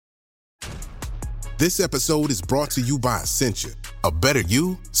This episode is brought to you by Essentia. A better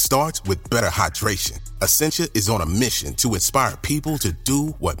you starts with better hydration. Essentia is on a mission to inspire people to do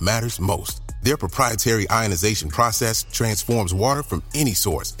what matters most. Their proprietary ionization process transforms water from any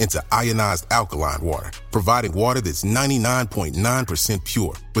source into ionized alkaline water, providing water that's 99.9%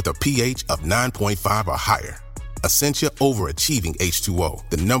 pure with a pH of 9.5 or higher. Essentia Overachieving H2O,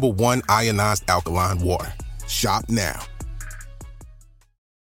 the #1 ionized alkaline water. Shop now.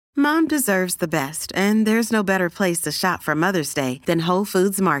 Mom deserves the best, and there's no better place to shop for Mother's Day than Whole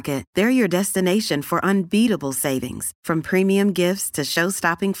Foods Market. They're your destination for unbeatable savings, from premium gifts to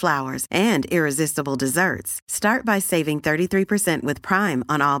show-stopping flowers and irresistible desserts. Start by saving 33% with Prime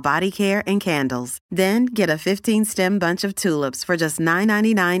on all body care and candles. Then get a 15-stem bunch of tulips for just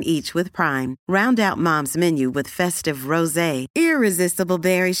 $9.99 each with Prime. Round out Mom's menu with festive rosé, irresistible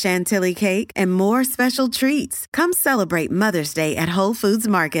berry chantilly cake, and more special treats. Come celebrate Mother's Day at Whole Foods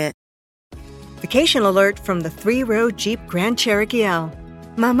Market. Vacation alert from the 3-row Jeep Grand Cherokee L.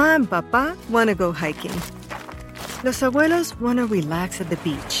 Mama and Papa want to go hiking. Los abuelos want to relax at the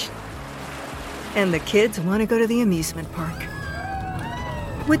beach. And the kids want to go to the amusement park.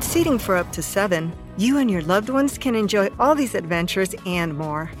 With seating for up to 7, you and your loved ones can enjoy all these adventures and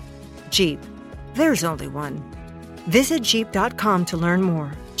more. Jeep, there's only one. Visit Jeep.com to learn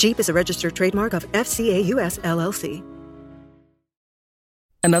more. Jeep is a registered trademark of FCA US LLC.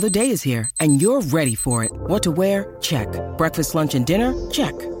 Another day is here, and you're ready for it. What to wear? Check. Breakfast, lunch, and dinner?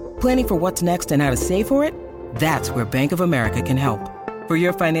 Check. Planning for what's next and how to save for it? That's where Bank of America can help. For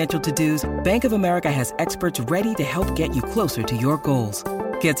your financial to-dos, Bank of America has experts ready to help get you closer to your goals.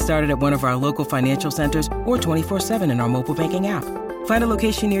 Get started at one of our local financial centers or 24/7 in our mobile banking app. Find a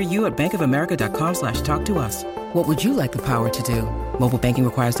location near you at bankofamerica.com/talktous. What would you like the power to do? Mobile banking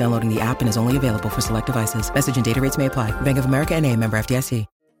requires downloading the app and is only available for select devices. Message and data rates may apply. Bank of America N.A., member FDIC.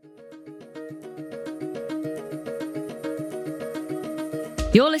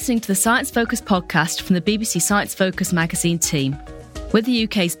 You're listening to the Science Focus podcast from the BBC Science Focus magazine team. We're the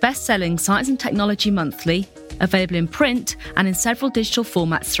UK's best-selling science and technology monthly, available in print and in several digital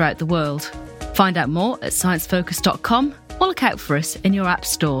formats throughout the world. Find out more at sciencefocus.com or look out for us in your app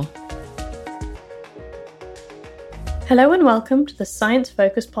store. Hello and welcome to the Science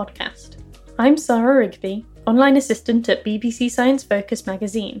Focus podcast. I'm Sarah Rigby, online assistant at BBC Science Focus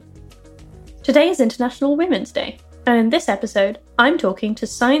magazine. Today is International Women's Day, and in this episode, I'm talking to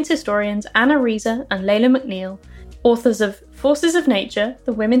science historians Anna Rieser and Layla McNeil, authors of Forces of Nature,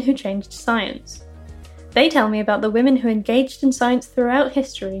 The Women Who Changed Science. They tell me about the women who engaged in science throughout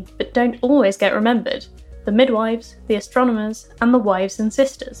history but don't always get remembered, the midwives, the astronomers, and the wives and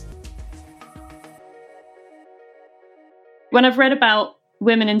sisters. When I've read about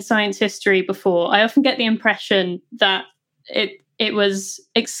women in science history before, I often get the impression that it was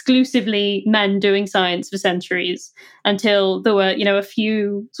exclusively men doing science for centuries until there were, a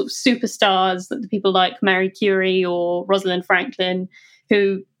few sort of superstars, that the people like Marie Curie or Rosalind Franklin,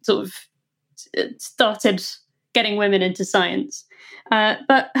 who sort of started getting women into science.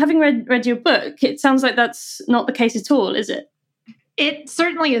 But having read your book, it sounds like that's not the case at all, is it? It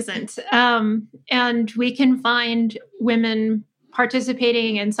certainly isn't. And we can find women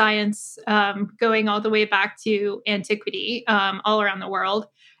participating in science going all the way back to antiquity, all around the world.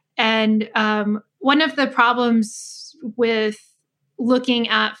 And one of the problems with looking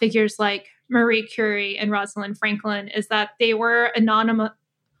at figures like Marie Curie and Rosalind Franklin is that they were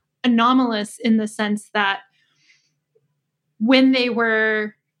anomalous in the sense that when they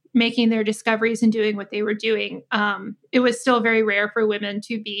were making their discoveries and doing what they were doing, it was still very rare for women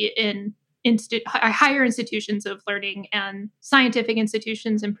to be in higher institutions of learning and scientific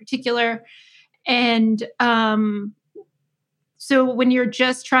institutions in particular. And so when you're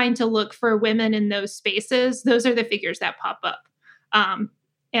just trying to look for women in those spaces, those are the figures that pop up.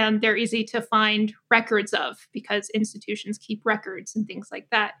 And they're easy to find records of because institutions keep records and things like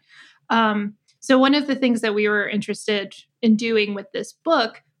that. So one of the things that we were interested in doing with this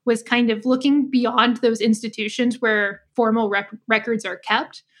book was kind of looking beyond those institutions where formal records are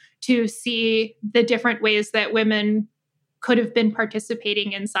kept to see the different ways that women could have been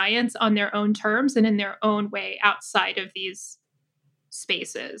participating in science on their own terms and in their own way outside of these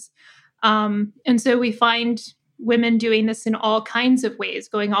spaces. And so we find women doing this in all kinds of ways,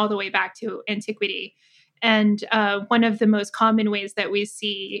 going all the way back to antiquity. And one of the most common ways that we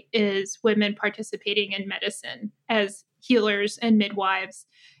see is women participating in medicine as healers and midwives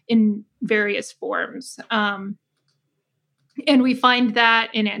in various forms. And we find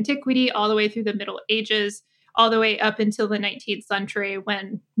that in antiquity all the way through the Middle Ages, all the way up until the 19th century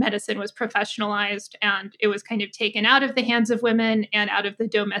when medicine was professionalized and it was kind of taken out of the hands of women and out of the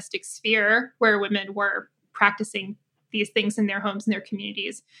domestic sphere where women were practicing these things in their homes and their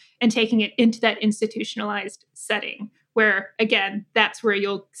communities and taking it into that institutionalized setting where, again, that's where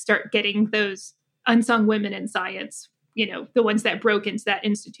you'll start getting those unsung women in science, the ones that broke into that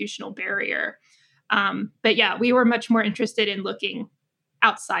institutional barrier. But yeah, we were much more interested in looking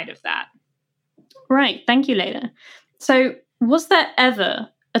outside of that. Right. Thank you, Layla. So was there ever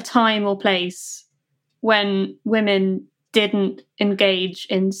a time or place when women didn't engage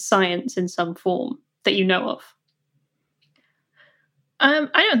in science in some form that you know of?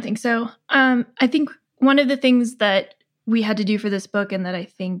 I don't think so. I think one of the things that we had to do for this book, and that I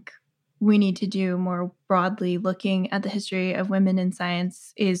think we need to do more broadly looking at the history of women in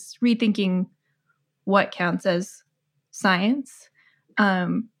science, is rethinking what counts as science.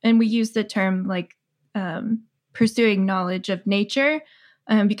 And we use the term like pursuing knowledge of nature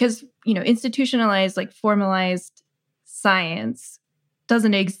because, institutionalized, like formalized science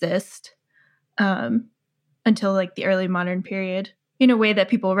doesn't exist until like the early modern period in a way that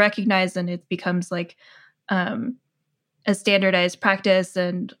people recognize, and it becomes like a standardized practice,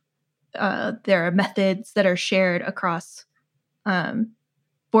 and there are methods that are shared across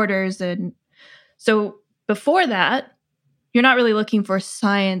borders. And so before that, you're not really looking for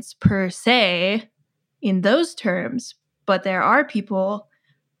science per se in those terms, but there are people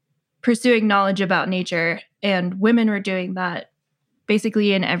pursuing knowledge about nature, and women were doing that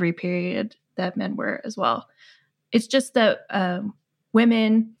basically in every period that men were as well. It's just that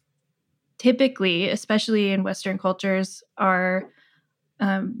women typically, especially in Western cultures,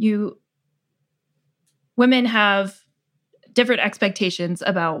 women have different expectations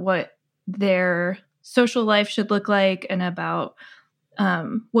about what their social life should look like and about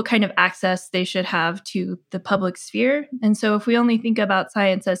what kind of access they should have to the public sphere. And so if we only think about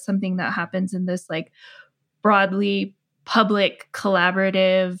science as something that happens in this like broadly public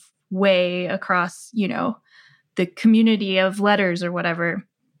collaborative way across, the community of letters or whatever,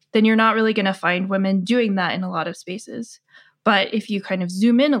 then you're not really going to find women doing that in a lot of spaces. But if you kind of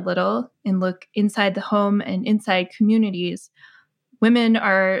zoom in a little and look inside the home and inside communities, women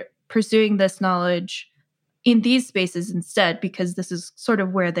are pursuing this knowledge in these spaces instead, because this is sort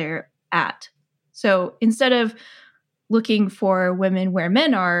of where they're at. So instead of looking for women where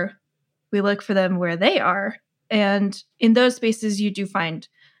men are, we look for them where they are. And in those spaces, you do find,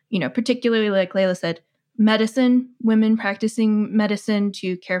 particularly like Layla said, medicine, women practicing medicine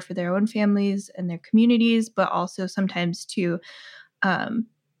to care for their own families and their communities, but also sometimes to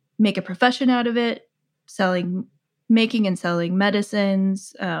make a profession out of it, making and selling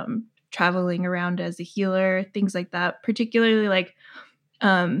medicines, traveling around as a healer, things like that, particularly like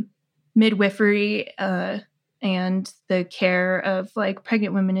midwifery and the care of like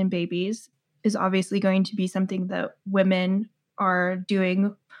pregnant women and babies is obviously going to be something that women are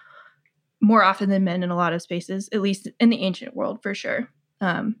doing more often than men in a lot of spaces, at least in the ancient world for sure.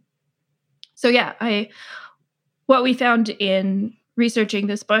 So yeah, what we found in researching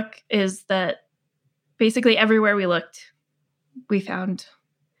this book is that basically everywhere we looked, we found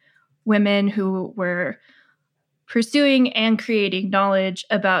women who were pursuing and creating knowledge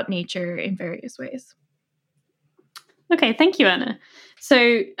about nature in various ways. Okay, thank you, Anna.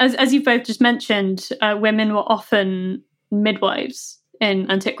 So as you both just mentioned, women were often midwives in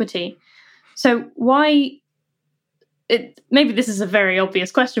antiquity. So why, maybe this is a very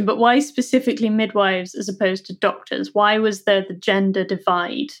obvious question, but why specifically midwives as opposed to doctors? Why was there the gender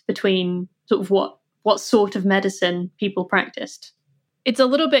divide between sort of what sort of medicine people practiced? It's a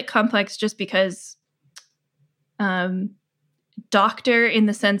little bit complex just because doctor, in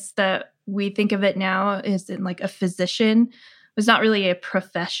the sense that we think of it now, is in like a physician, was not really a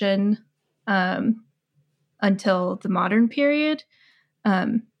profession until the modern period.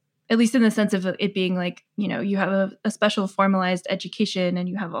 At least in the sense of it being like, you have a special formalized education and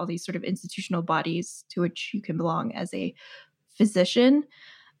you have all these sort of institutional bodies to which you can belong as a physician.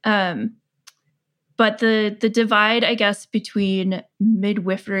 But the divide, I guess, between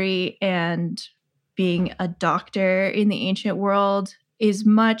midwifery and being a doctor in the ancient world is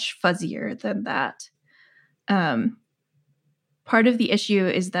much fuzzier than that. Part of the issue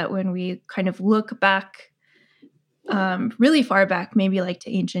is that when we kind of look back really far back, maybe like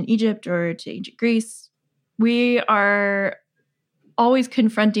to ancient Egypt or to ancient Greece, we are always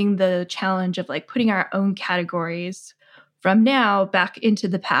confronting the challenge of like putting our own categories from now back into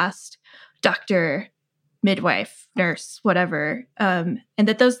the past, doctor, midwife, nurse, whatever, and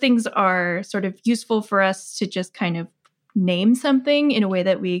that those things are sort of useful for us to just kind of name something in a way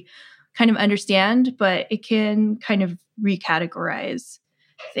that we kind of understand, but it can kind of recategorize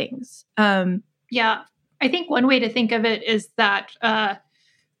things. Yeah. I think one way to think of it is that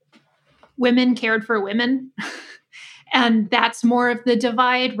women cared for women. And that's more of the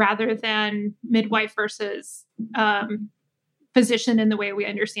divide rather than midwife versus physician in the way we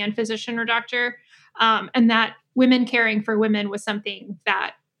understand physician or doctor. And that women caring for women was something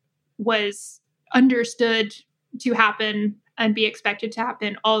that was understood to happen and be expected to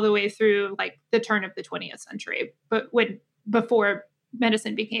happen all the way through like the turn of the 20th century, but before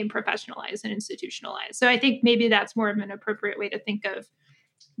medicine became professionalized and institutionalized. So I think maybe that's more of an appropriate way to think of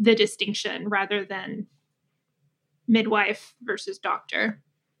the distinction rather than midwife versus doctor.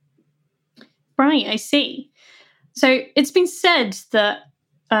 Right, I see. So it's been said that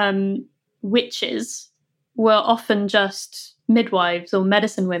witches were often just midwives or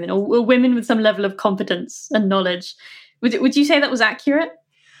medicine women or women with some level of competence and knowledge. Would you say that was accurate?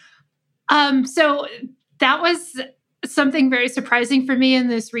 So that was something very surprising for me in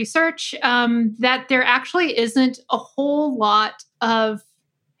this research, that there actually isn't a whole lot of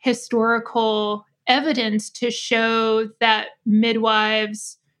historical evidence to show that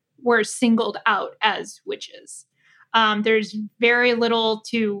midwives were singled out as witches. There's very little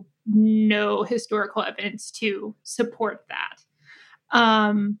to no historical evidence to support that.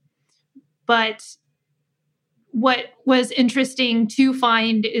 But what was interesting to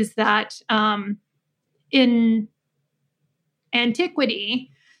find is that in antiquity,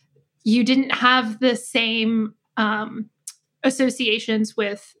 you didn't have the same associations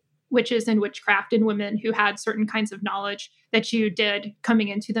with witches and witchcraft and women who had certain kinds of knowledge that you did coming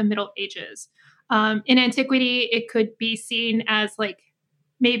into the Middle Ages. In antiquity, it could be seen as like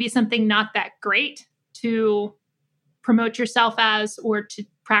maybe something not that great to promote yourself as or to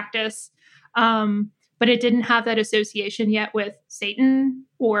practice. But it didn't have that association yet with Satan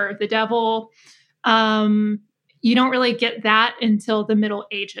or the devil. You don't really get that until the Middle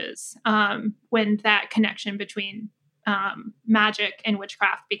Ages, when that connection between magic and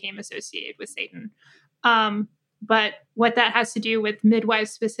witchcraft became associated with Satan. But what that has to do with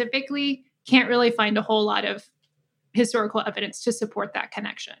midwives specifically, can't really find a whole lot of historical evidence to support that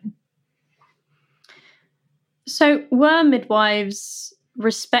connection. So were midwives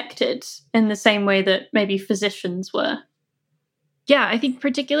respected in the same way that maybe physicians were? Yeah, I think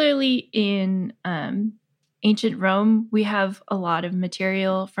particularly in ancient Rome, we have a lot of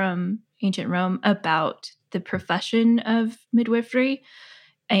material from ancient Rome about the profession of midwifery.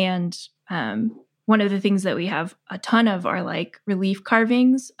 And one of the things that we have a ton of are like relief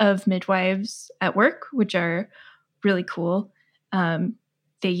carvings of midwives at work, which are really cool.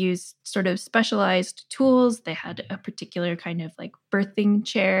 They used sort of specialized tools. They had a particular kind of like birthing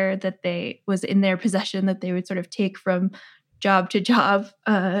chair that was in their possession that they would sort of take from job to job,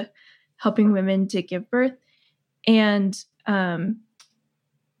 helping women to give birth. And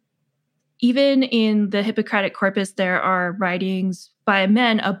even in the Hippocratic Corpus, there are writings by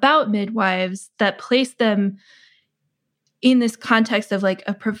men about midwives that place them in this context of like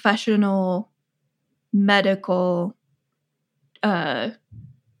a professional medical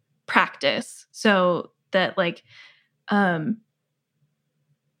practice. So that like, for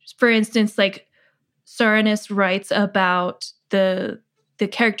instance, like Soranus writes about the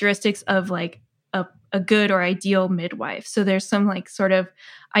characteristics of like a good or ideal midwife. So there's some like sort of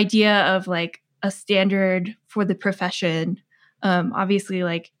idea of like a standard for the profession. Obviously,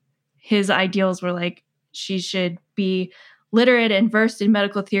 like his ideals were like she should be literate and versed in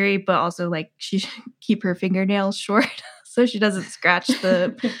medical theory, but also like she should keep her fingernails short so she doesn't scratch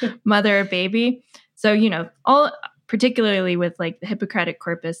the mother or baby. So, you know, all particularly with like the Hippocratic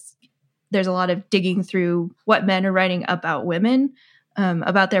Corpus, there's a lot of digging through what men are writing about women,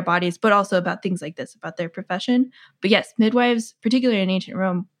 about their bodies, but also about things like this, about their profession. But yes, midwives, particularly in ancient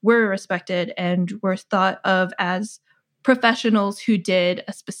Rome, were respected and were thought of as professionals who did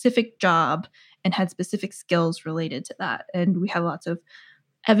a specific job and had specific skills related to that. And we have lots of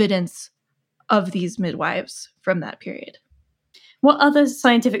evidence of these midwives from that period. What other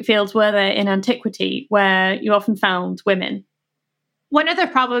scientific fields were there in antiquity where you often found women? One of the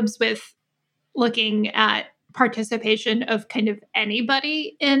problems with looking at participation of kind of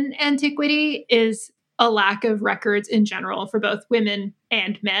anybody in antiquity is a lack of records in general for both women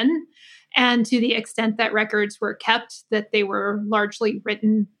and men. And to the extent that records were kept, that they were largely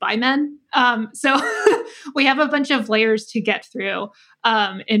written by men. So we have a bunch of layers to get through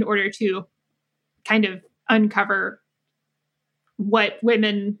in order to kind of uncover what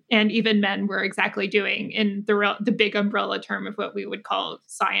women and even men were exactly doing in the big umbrella term of what we would call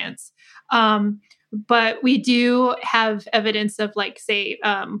science. But we do have evidence of, like, say,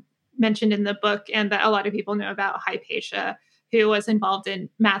 mentioned in the book and that a lot of people know about, Hypatia, who was involved in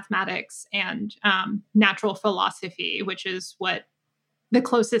mathematics and natural philosophy, which is what the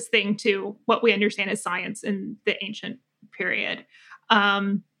closest thing to what we understand as science in the ancient period.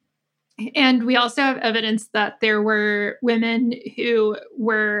 And we also have evidence that there were women who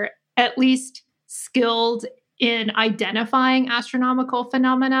were at least skilled in identifying astronomical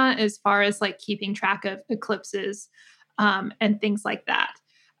phenomena, as far as like keeping track of eclipses and things like that.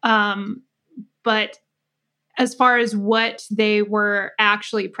 But as far as what they were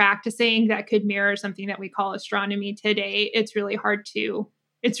actually practicing that could mirror something that we call astronomy today, it's really hard to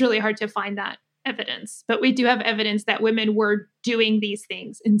find that evidence. But we do have evidence that women were doing these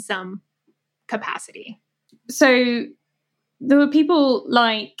things in some capacity. So there were people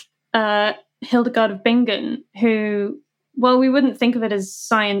like Hildegard of Bingen, who, well, we wouldn't think of it as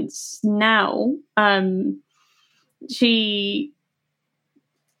science now. She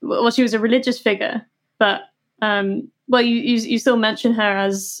was a religious figure, but you still mention her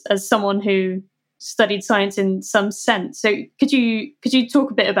as someone who studied science in some sense. So could you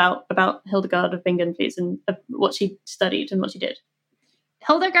talk a bit about Hildegard of Bingen, please, and what she studied and what she did?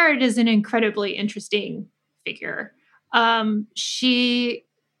 Hildegard is an incredibly interesting figure. She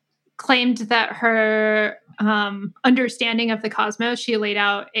claimed that her understanding of the cosmos, she laid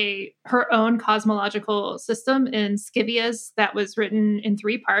out her own cosmological system in Scivias that was written in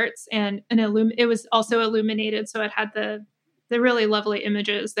 3 parts, and it was also illuminated, so it had the really lovely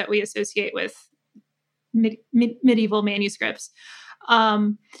images that we associate with medieval manuscripts.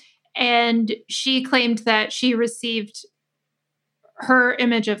 And she claimed that she received her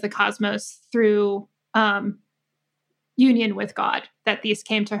image of the cosmos through union with God, that these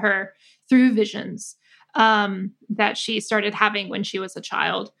came to her through visions that she started having when she was a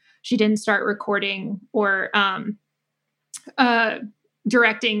child. She didn't start recording or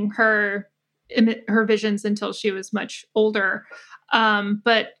directing her visions until she was much older.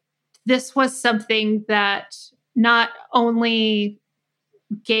 But this was something that not only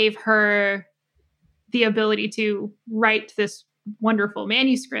gave her the ability to write this wonderful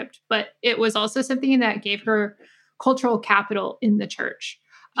manuscript, but it was also something that gave her cultural capital in the church.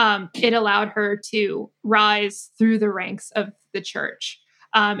 It allowed her to rise through the ranks of the church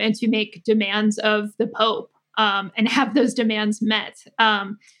and to make demands of the Pope and have those demands met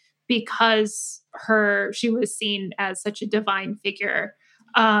because she was seen as such a divine figure.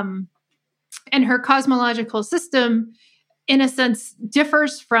 And her cosmological system, in a sense,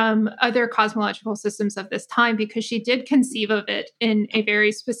 differs from other cosmological systems of this time because she did conceive of it in a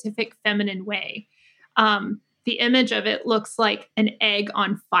very specific feminine way. The image of it looks like an egg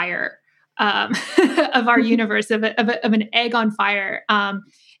on fire of our universe, of an egg on fire.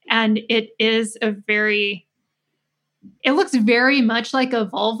 And it looks very much like a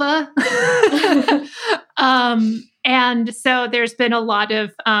vulva. And so there's been a lot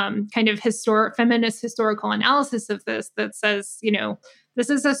of kind of feminist historical analysis of this that says, this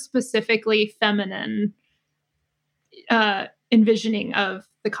is a specifically feminine envisioning of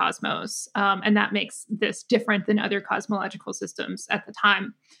the cosmos. And that makes this different than other cosmological systems at the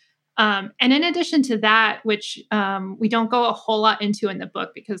time. And in addition to that, which we don't go a whole lot into in the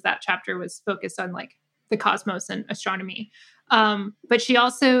book because that chapter was focused on like the cosmos and astronomy. But she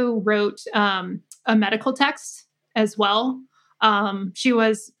also wrote a medical text as well. She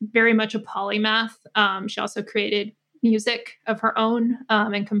was very much a polymath. She also created music of her own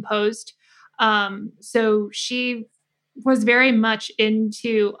and composed. So she was very much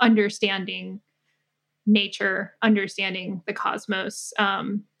into understanding nature, understanding the cosmos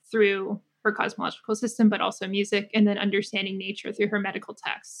through her cosmological system, but also music, and then understanding nature through her medical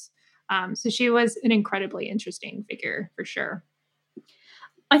texts. So she was an incredibly interesting figure for sure.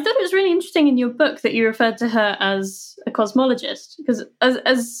 I thought it was really interesting in your book that you referred to her as a cosmologist, because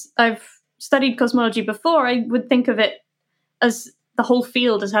as I've studied cosmology before, I would think of it as the whole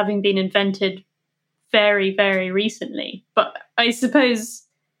field as having been invented very, very recently. But I suppose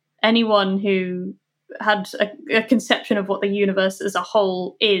anyone who had a conception of what the universe as a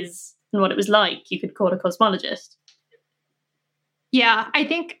whole is and what it was like, you could call a cosmologist. Yeah, I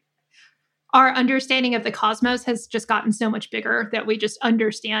think our understanding of the cosmos has just gotten so much bigger that we just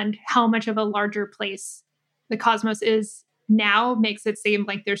understand how much of a larger place the cosmos is now. Makes it seem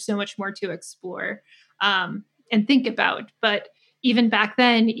like there's so much more to explore and think about. But even back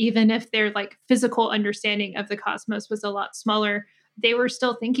then, even if their like physical understanding of the cosmos was a lot smaller, they were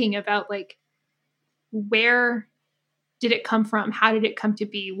still thinking about like, where did it come from? How did it come to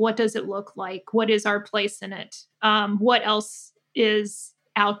be? What does it look like? What is our place in it? What else is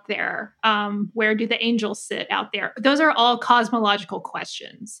out there? Where do the angels sit out there? Those are all cosmological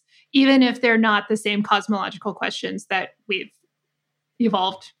questions, even if they're not the same cosmological questions that we've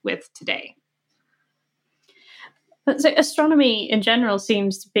evolved with today. So astronomy in general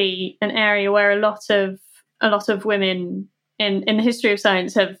seems to be an area where a lot of women in the history of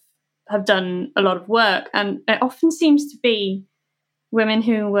science have done a lot of work, and it often seems to be women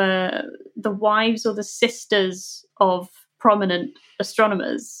who were the wives or the sisters of prominent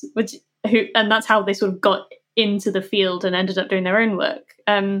astronomers, and that's how they sort of got into the field and ended up doing their own work.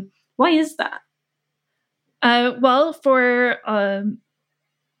 Why is that? Well, for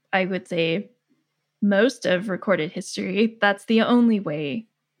I would say most of recorded history, that's the only way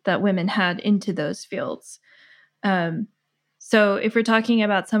that women had into those fields. So if we're talking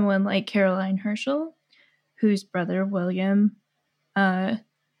about someone like Caroline Herschel, whose brother William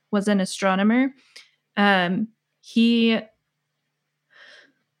was an astronomer, he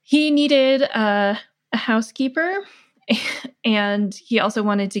needed a housekeeper, and he also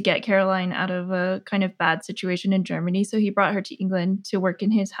wanted to get Caroline out of a kind of bad situation in Germany. So he brought her to England to work in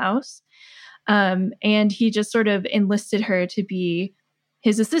his house. And he just sort of enlisted her to be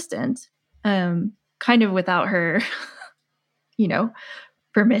his assistant, kind of without her,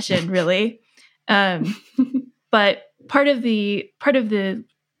 permission, really. But part of the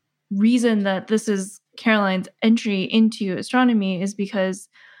reason that this is Caroline's entry into astronomy is because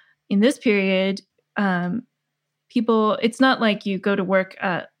in this period, it's not like you go to work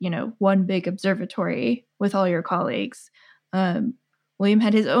at, one big observatory with all your colleagues. William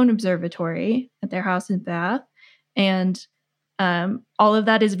had his own observatory at their house in Bath, and all of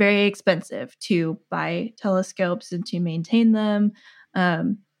that is very expensive to buy telescopes and to maintain them.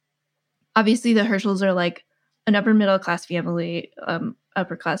 Obviously, the Herschels are like an upper class family.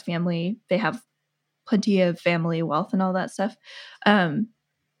 They have plenty of family wealth and all that stuff.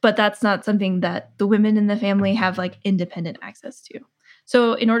 But that's not something that the women in the family have like independent access to.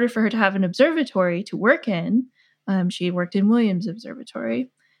 So in order for her to have an observatory to work in, she worked in William's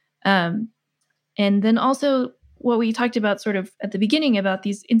observatory. And then also what we talked about sort of at the beginning about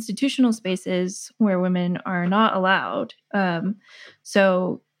these institutional spaces where women are not allowed.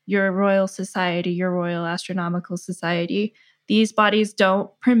 So your Royal Society, your Royal Astronomical Society, these bodies don't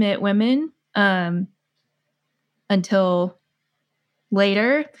permit women until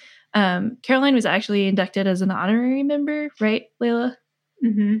later. Caroline was actually inducted as an honorary member, right, Layla?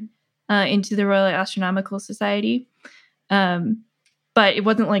 Mm-hmm. Into the Royal Astronomical Society. But it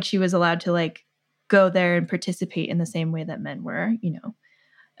wasn't like she was allowed to like go there and participate in the same way that men were,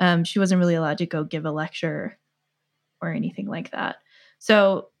 She wasn't really allowed to go give a lecture or anything like that.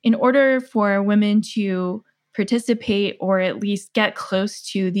 So in order for women to participate or at least get close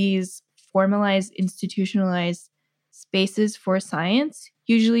to these formalized, institutionalized spaces for science,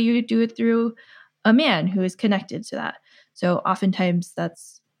 usually you do it through a man who is connected to that. So oftentimes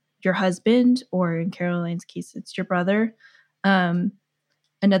that's your husband, or in Caroline's case, it's your brother.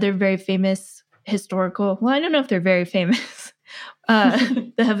 Another very famous historical, well, I don't know if they're very famous.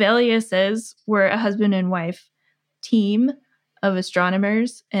 The Heveliuses were a husband and wife team of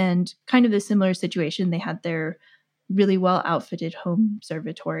astronomers, and kind of a similar situation. They had their really well outfitted home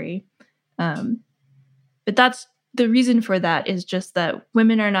observatory. But that's the reason for that is just that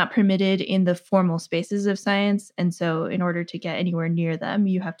women are not permitted in the formal spaces of science. And so in order to get anywhere near them,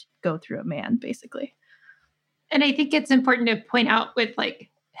 you have to go through a man, basically. And I think it's important to point out with like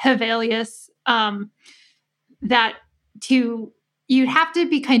Hevelius that you'd have to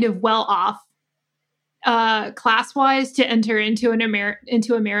be kind of well off class-wise to enter into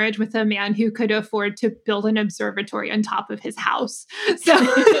a marriage with a man who could afford to build an observatory on top of his house.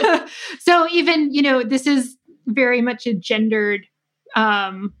 So, so even, this is very much a gendered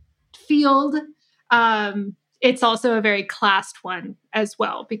field. It's also a very classed one as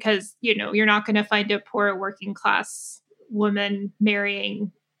well, because, you're not going to find a poor working class woman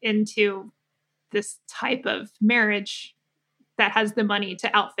marrying into this type of marriage that has the money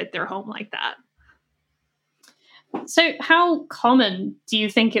to outfit their home like that. So how common do you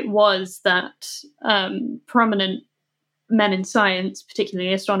think it was that prominent men in science,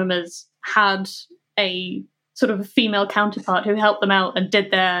 particularly astronomers, had a sort of a female counterpart who helped them out and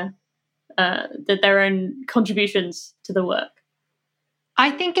did their own contributions to the work?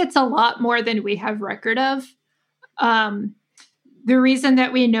 I think it's a lot more than we have record of. The reason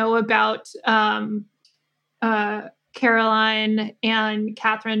that we know about Caroline and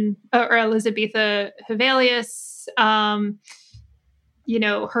Catherine or Elizabetha Hevelius, her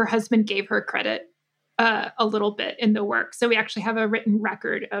husband gave her credit a little bit in the work. So we actually have a written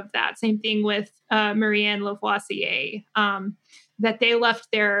record of that. Same thing with Marie-Anne Lavoisier. that they left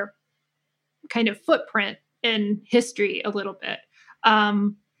their kind of footprint in history a little bit.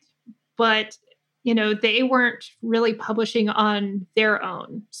 But, they weren't really publishing on their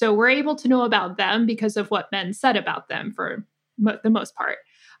own. So we're able to know about them because of what men said about them for the most part.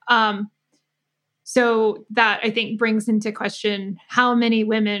 So that, I think, brings into question how many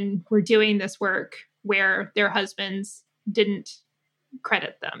women were doing this work where their husbands didn't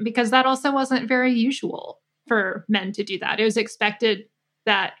credit them, because that also wasn't very usual for men to do that. It was expected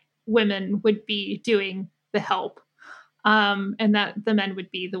that women would be doing the help, and that the men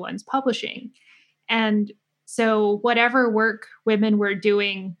would be the ones publishing. And so whatever work women were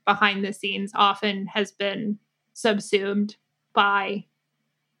doing behind the scenes often has been subsumed by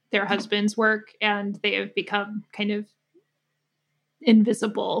their husband's work, and they have become kind of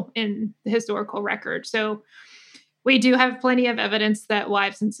invisible in the historical record. So we do have plenty of evidence that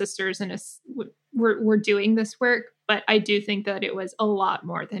wives and sisters were doing this work, but I do think that it was a lot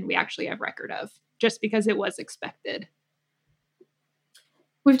more than we actually have record of, just because it was expected.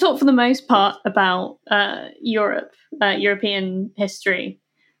 We've talked for the most part about European history.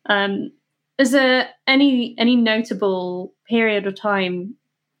 Is there any notable period or time,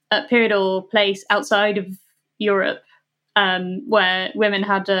 period or place outside of Europe where women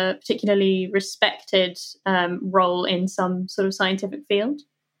had a particularly respected role in some sort of scientific field?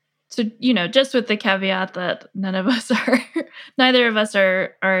 So, just with the caveat that neither of us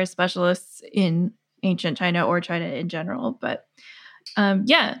are specialists in ancient China or China in general, but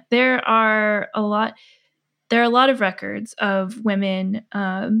there are a lot of records of women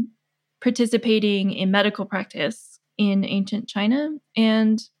participating in medical practice in ancient China.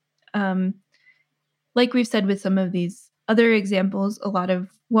 And like we've said with some of these other examples, a lot of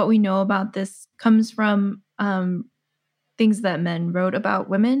what we know about this comes from things that men wrote about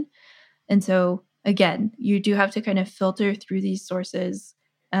women. And so, again, you do have to kind of filter through these sources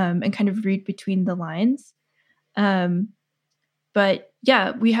and kind of read between the lines. But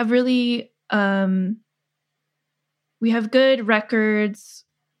yeah, we have really, we have good records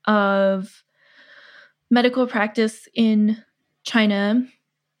of medical practice in China.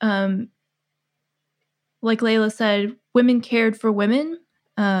 Like Layla said, women cared for women.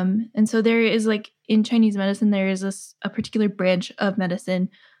 And so there is, like, in Chinese medicine, there is a particular branch of medicine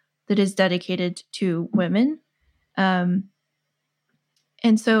that is dedicated to women. And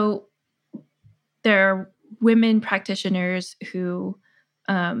so there are women practitioners who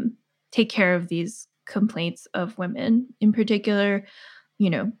take care of these complaints of women, in particular,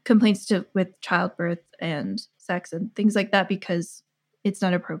 complaints with childbirth and sex and things like that, because it's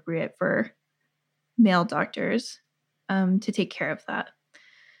not appropriate for male doctors to take care of that.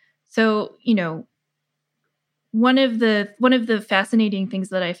 So, one of the fascinating things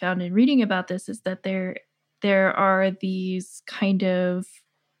that I found in reading about this is that there are these kind of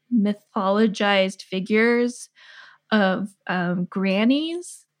mythologized figures of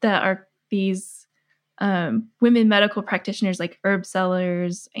grannies that are these women medical practitioners, like herb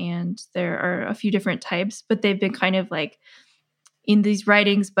sellers, and there are a few different types, but they've been kind of like in these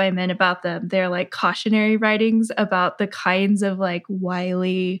writings by men about them. They're like cautionary writings about the kinds of like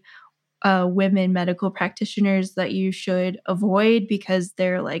wily women medical practitioners that you should avoid, because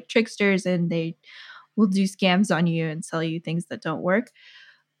they're like tricksters and they will do scams on you and sell you things that don't work.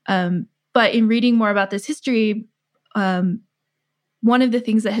 But in reading more about this history, one of the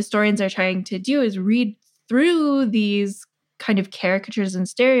things that historians are trying to do is read through these kind of caricatures and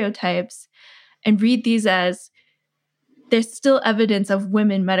stereotypes and read these as there's still evidence of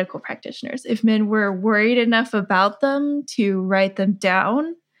women medical practitioners. If men were worried enough about them to write them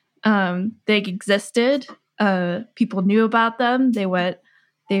down, they existed. People knew about them. They were,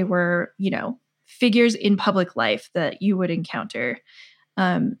 figures in public life that you would encounter.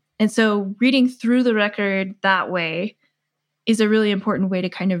 And so reading through the record that way is a really important way to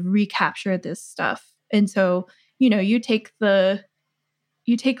kind of recapture this stuff. And so, you take the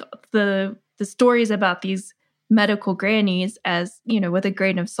stories about these medical grannies as, with a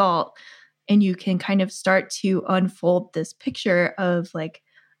grain of salt, and you can kind of start to unfold this picture of like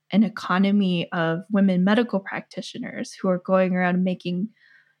an economy of women medical practitioners who are going around making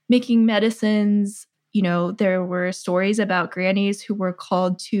medicines. There were stories about grannies who were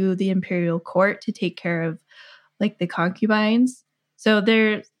called to the imperial court to take care of like the concubines. So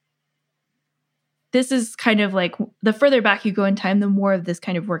this is kind of like the further back you go in time, the more of this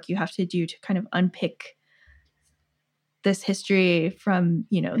kind of work you have to do to kind of unpick this history from,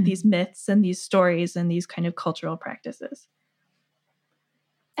 these myths and these stories and these kind of cultural practices.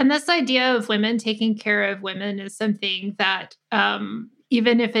 And this idea of women taking care of women is something that,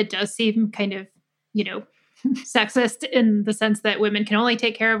 even if it does seem kind of, sexist in the sense that women can only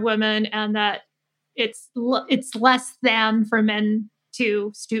take care of women, and that it's less than for men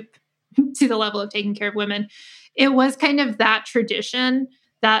to stoop to the level of taking care of women. It was kind of that tradition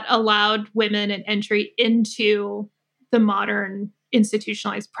that allowed women an entry into the modern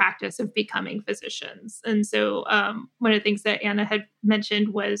institutionalized practice of becoming physicians. And so one of the things that Anna had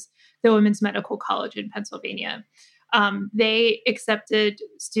mentioned was the Women's Medical College in Pennsylvania. They accepted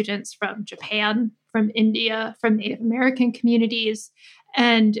students from Japan, from India, from Native American communities,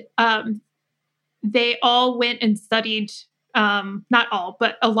 and they all went and studied, not all,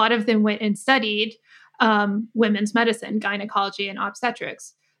 but a lot of them went and studied women's medicine, gynecology, and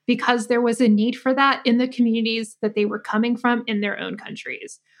obstetrics, because there was a need for that in the communities that they were coming from in their own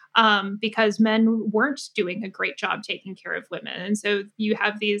countries, because men weren't doing a great job taking care of women. And so you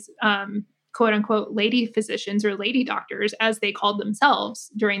have these quote unquote lady physicians or lady doctors, as they called themselves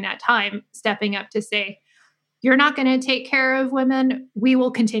during that time, stepping up to say, you're not going to take care of women. We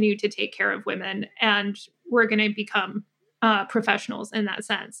will continue to take care of women, and we're going to become professionals in that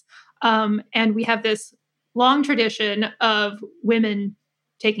sense. And we have this long tradition of women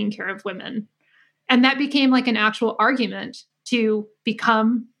taking care of women. And that became like an actual argument to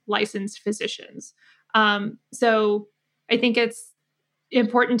become licensed physicians. So I think it's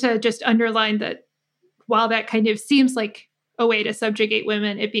important to just underline that while that kind of seems like a way to subjugate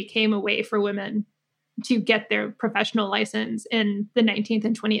women, it became a way for women to get their professional license in the 19th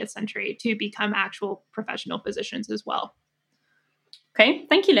and 20th century to become actual professional physicians as well. Okay,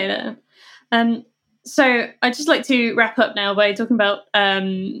 thank you, Layla. So I'd just like to wrap up now by talking about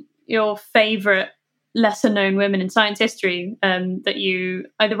your favourite lesser-known women in science history that you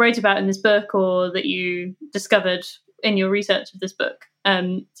either wrote about in this book or that you discovered in your research of this book.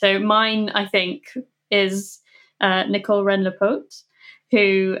 So mine, I think, is Nicole Wren-Lepaute,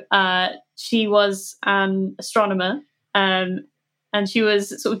 who she was an astronomer, and she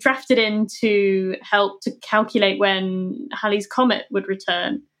was sort of drafted in to help to calculate when Halley's Comet would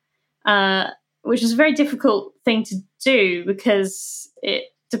return, which is a very difficult thing to do because it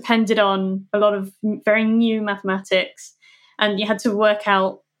depended on a lot of very new mathematics, and you had to work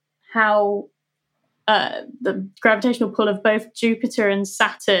out how the gravitational pull of both Jupiter and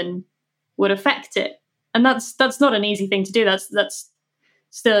Saturn would affect it. And that's not an easy thing to do. That's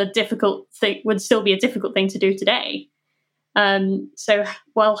still a difficult thing, would still be a difficult thing to do today. So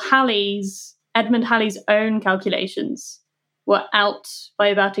while Edmund Halley's own calculations were out by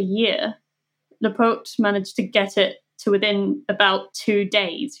about a year, Lepaute managed to get it to within about 2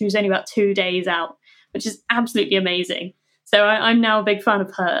 days. He was only about 2 days out, which is absolutely amazing. So I'm now a big fan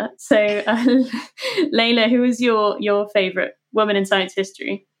of her. So Layla, who is your favourite woman in science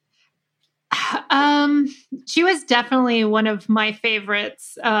history? She was definitely one of my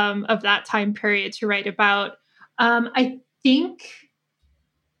favorites of that time period to write about. I think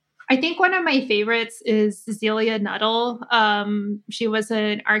one of my favorites is Zelia Nuttall. She was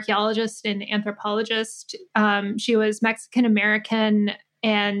an archaeologist and anthropologist. She was Mexican American,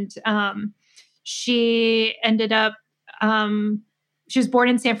 and she ended up. She was born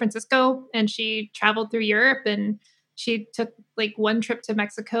in San Francisco, and she traveled through Europe, and she took like one trip to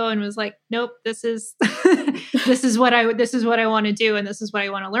Mexico and was like, nope, this is this is what I want to do, and this is what I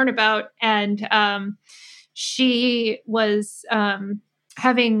want to learn about. And she was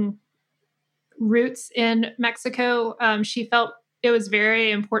having roots in Mexico. She felt it was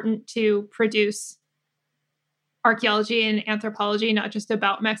very important to produce archaeology and anthropology, not just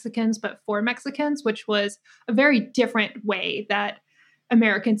about Mexicans, but for Mexicans, which was a very different way that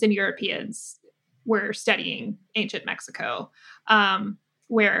Americans and Europeans were studying ancient Mexico,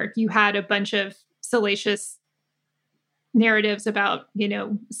 where you had a bunch of salacious narratives about,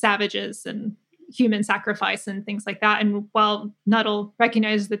 savages and human sacrifice and things like that. And while Nuttall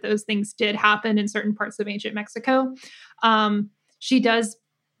recognizes that those things did happen in certain parts of ancient Mexico, she does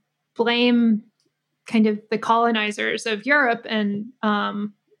blame kind of the colonizers of Europe and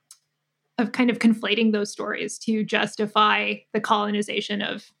of kind of conflating those stories to justify the colonization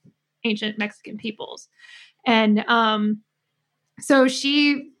of ancient Mexican peoples. And so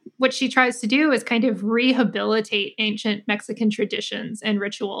what she tries to do is kind of rehabilitate ancient Mexican traditions and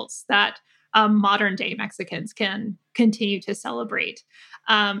rituals that modern day Mexicans can continue to celebrate.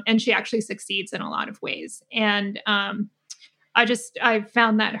 And she actually succeeds in a lot of ways. And I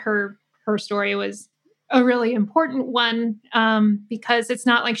found that her story was a really important one, because it's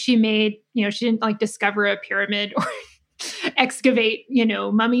not like she didn't like discover a pyramid or excavate,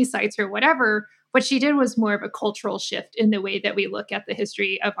 mummy sites or whatever. What she did was more of a cultural shift in the way that we look at the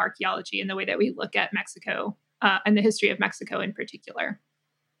history of archaeology and the way that we look at Mexico and the history of Mexico in particular.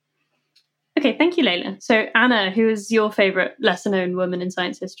 Okay, thank you, Layla. So, Anna, who is your favourite lesser-known woman in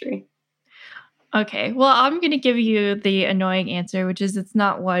science history? Okay, well, I'm going to give you the annoying answer, which is it's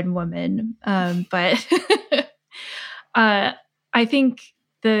not one woman. But I think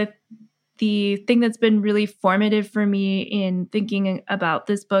the thing that's been really formative for me in thinking about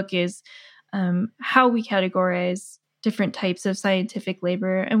this book is how we categorize different types of scientific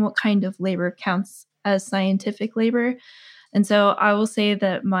labor and what kind of labor counts as scientific labor. And so I will say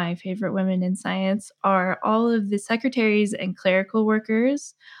that my favorite women in science are all of the secretaries and clerical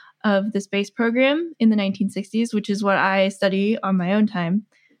workers of the space program in the 1960s, which is what I study on my own time.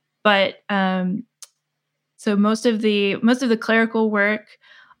 But so most of the clerical work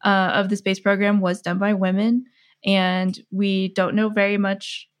of the space program was done by women, and we don't know very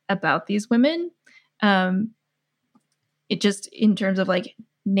much about these women. It just in terms of like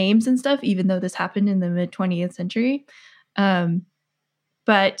names and stuff, even though this happened in the mid 20th century.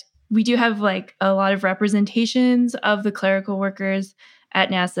 But we do have like a lot of representations of the clerical workers at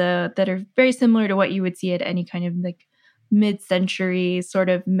NASA that are very similar to what you would see at any kind of like mid-century sort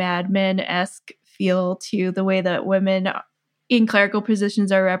of Mad Men-esque feel to the way that women in clerical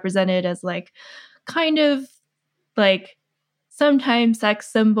positions are represented as like kind of like sometimes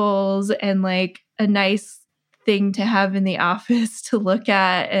sex symbols and like a nice thing to have in the office to look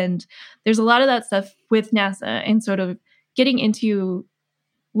at. And there's a lot of that stuff with NASA and sort of getting into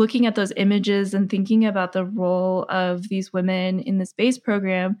looking at those images and thinking about the role of these women in the space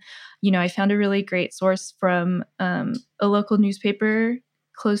program. You know, I found a really great source from a local newspaper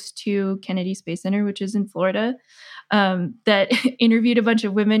close to Kennedy Space Center, which is in Florida, that interviewed a bunch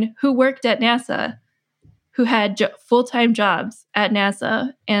of women who worked at NASA, who had full-time jobs at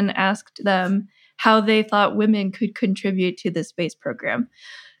NASA, and asked them how they thought women could contribute to the space program.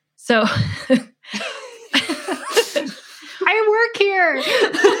 So I work here.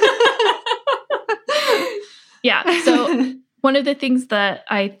 Yeah. So one of the things that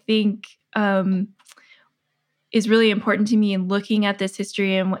I think is really important to me in looking at this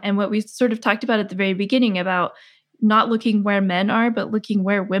history and what we sort of talked about at the very beginning about not looking where men are, but looking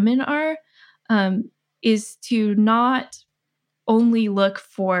where women are, is to not only look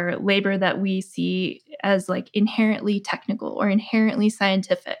for labor that we see as like inherently technical or inherently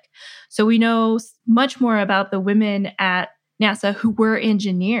scientific. So we know much more about the women at NASA who were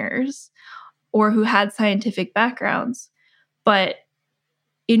engineers or who had scientific backgrounds. But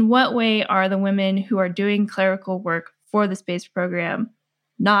in what way are the women who are doing clerical work for the space program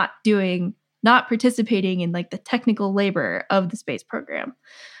not participating in like the technical labor of the space program?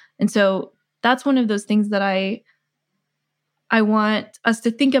 And so that's one of those things that I want us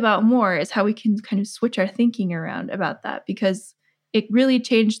to think about more, is how we can kind of switch our thinking around about that, because it really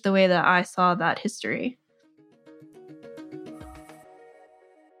changed the way that I saw that history.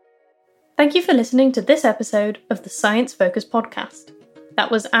 Thank you for listening to this episode of the Science Focus podcast.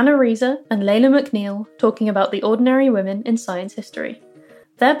 That was Anna Reeser and Layla McNeil talking about the ordinary women in science history.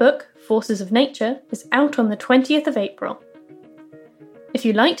 Their book, Forces of Nature, is out on the 20th of April. If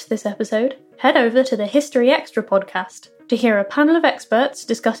you liked this episode, head over to the History Extra podcast to hear a panel of experts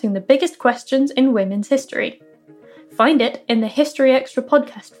discussing the biggest questions in women's history. Find it in the History Extra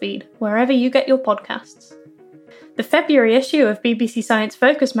podcast feed, wherever you get your podcasts. The February issue of BBC Science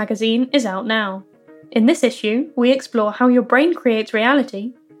Focus magazine is out now. In this issue, we explore how your brain creates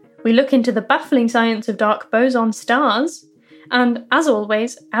reality, we look into the baffling science of dark boson stars, and, as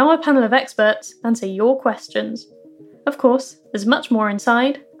always, our panel of experts answer your questions. Of course, there's much more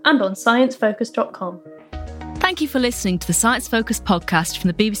inside and on sciencefocus.com. Thank you for listening to the Science Focus podcast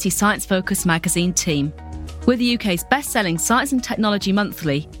from the BBC Science Focus magazine team. We're the UK's best-selling science and technology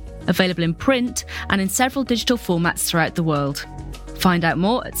monthly, available in print and in several digital formats throughout the world. Find out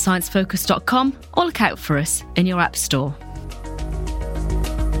more at sciencefocus.com or look out for us in your app store.